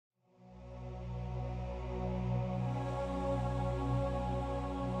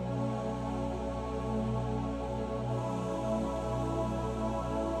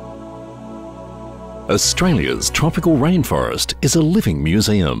Australia's tropical rainforest is a living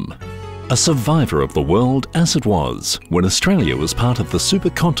museum, a survivor of the world as it was when Australia was part of the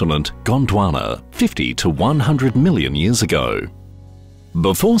supercontinent Gondwana 50 to 100 million years ago.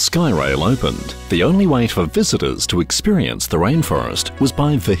 Before Skyrail opened, the only way for visitors to experience the rainforest was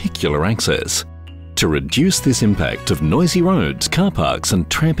by vehicular access. To reduce this impact of noisy roads, car parks and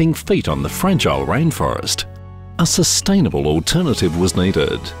tramping feet on the fragile rainforest, a sustainable alternative was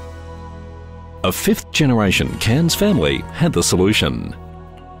needed. A fifth-generation Cairns family had the solution.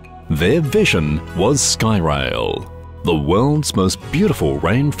 Their vision was Skyrail, the world's most beautiful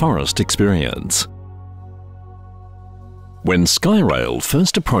rainforest experience. When Skyrail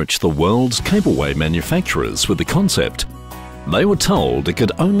first approached the world's cableway manufacturers with the concept, they were told it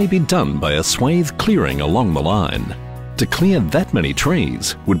could only be done by a swathe clearing along the line. To clear that many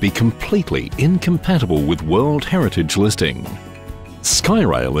trees would be completely incompatible with World Heritage listing.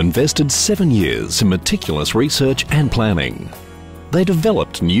 Skyrail invested 7 years in meticulous research and planning. They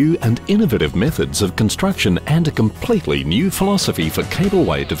developed new and innovative methods of construction and a completely new philosophy for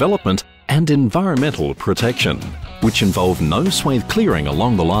cableway development and environmental protection, which involved no swathe clearing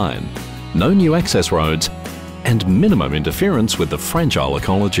along the line, no new access roads, and minimum interference with the fragile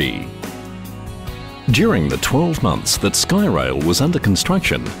ecology. During the 12 months that Skyrail was under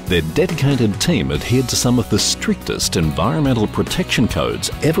construction, their dedicated team adhered to some of the strictest environmental protection codes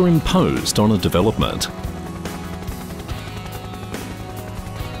ever imposed on a development.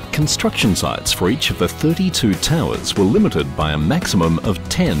 Construction sites for each of the 32 towers were limited by a maximum of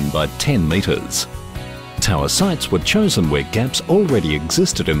 10 by 10 metres. Tower sites were chosen where gaps already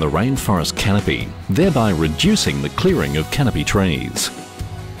existed in the rainforest canopy, thereby reducing the clearing of canopy trees.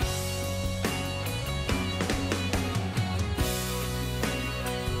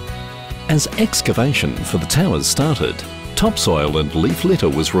 As excavation for the towers started, topsoil and leaf litter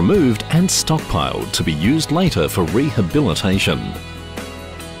was removed and stockpiled to be used later for rehabilitation.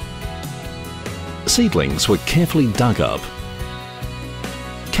 Seedlings were carefully dug up,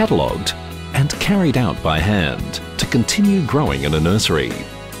 catalogued and carried out by hand to continue growing in a nursery.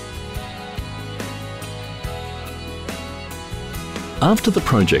 After the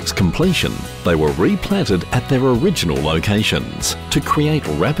project's completion, they were replanted at their original locations to create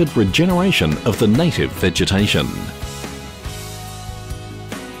rapid regeneration of the native vegetation.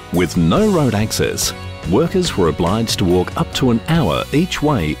 With no road access, workers were obliged to walk up to an hour each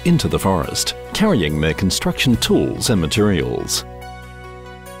way into the forest, carrying their construction tools and materials.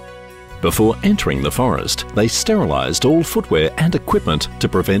 Before entering the forest, they sterilised all footwear and equipment to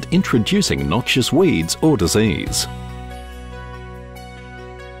prevent introducing noxious weeds or disease.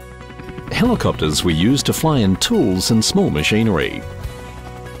 Helicopters were used to fly in tools and small machinery.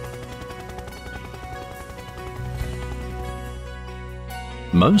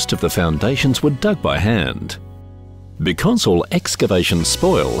 Most of the foundations were dug by hand. Because all excavation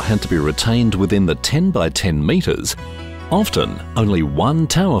spoil had to be retained within the 10 by 10 metres, often only one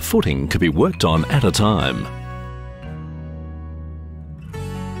tower footing could be worked on at a time.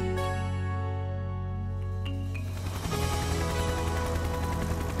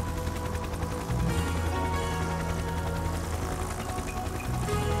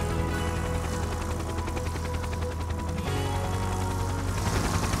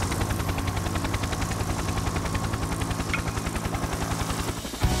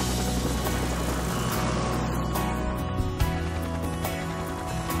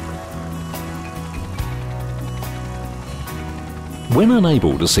 When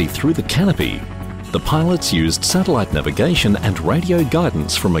unable to see through the canopy, the pilots used satellite navigation and radio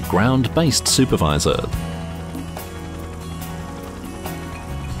guidance from a ground-based supervisor.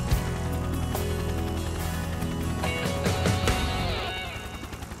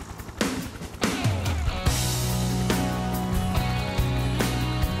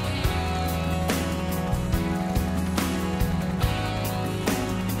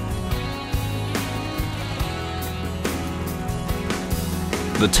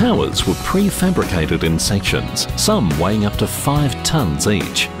 The towers were prefabricated in sections, some weighing up to 5 tonnes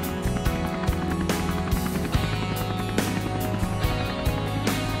each.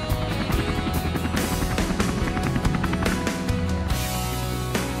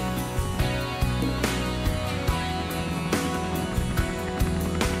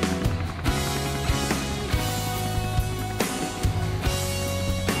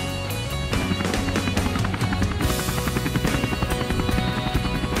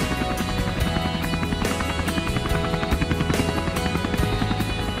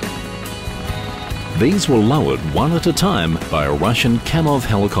 These were lowered one at a time by a Russian Kamov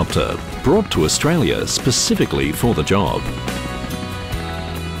helicopter, brought to Australia specifically for the job.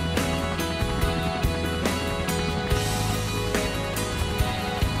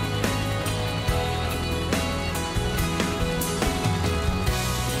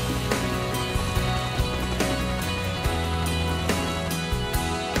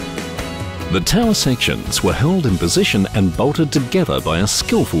 The tower sections were held in position and bolted together by a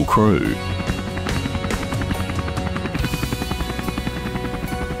skillful crew.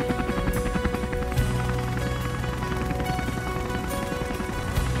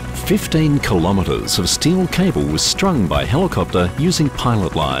 "15 kilometres of steel cable was strung by helicopter using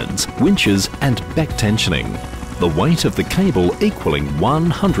pilot lines, winches and back tensioning, the weight of the cable equalling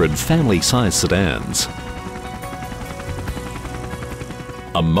 100 family-sized sedans.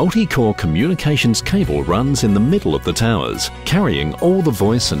 A multi-core communications cable runs in the middle of the towers, carrying all the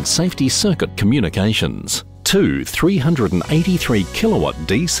voice and safety circuit communications. Two 383 kilowatt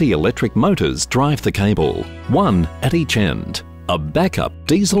DC electric motors drive the cable, one at each end. A backup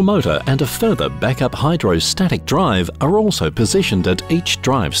diesel motor and a further backup hydrostatic drive are also positioned at each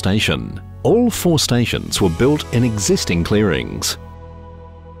drive station. All 4 stations were built in existing clearings.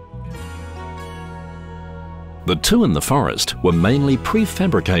 The 2 in the forest were mainly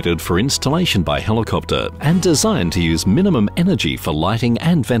prefabricated for installation by helicopter and designed to use minimum energy for lighting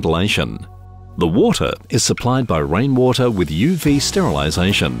and ventilation. The water is supplied by rainwater with UV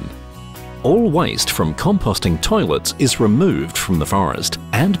sterilisation. All waste from composting toilets is removed from the forest,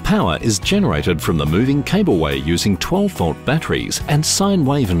 and power is generated from the moving cableway using 12-volt batteries and sine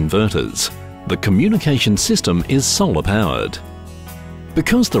wave inverters. The communication system is solar powered.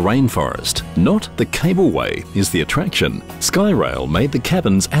 Because the rainforest, not the cableway, is the attraction, Skyrail made the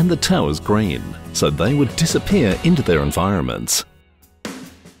cabins and the towers green, so they would disappear into their environments.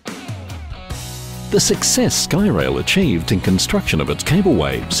 The success Skyrail achieved in construction of its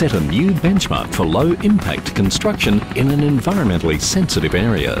cableway set a new benchmark for low-impact construction in an environmentally sensitive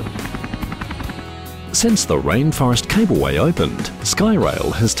area. Since the Rainforest Cableway opened,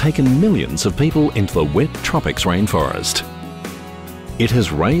 Skyrail has taken millions of people into the wet tropics rainforest. It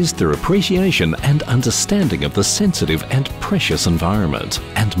has raised their appreciation and understanding of the sensitive and precious environment,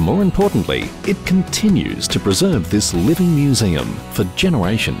 and more importantly, it continues to preserve this living museum for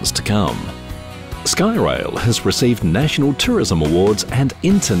generations to come. Skyrail has received National Tourism Awards and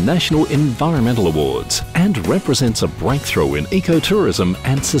International Environmental Awards and represents a breakthrough in ecotourism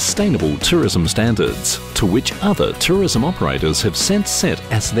and sustainable tourism standards, to which other tourism operators have since set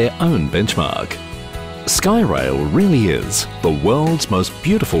as their own benchmark. Skyrail really is the world's most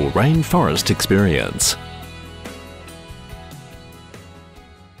beautiful rainforest experience.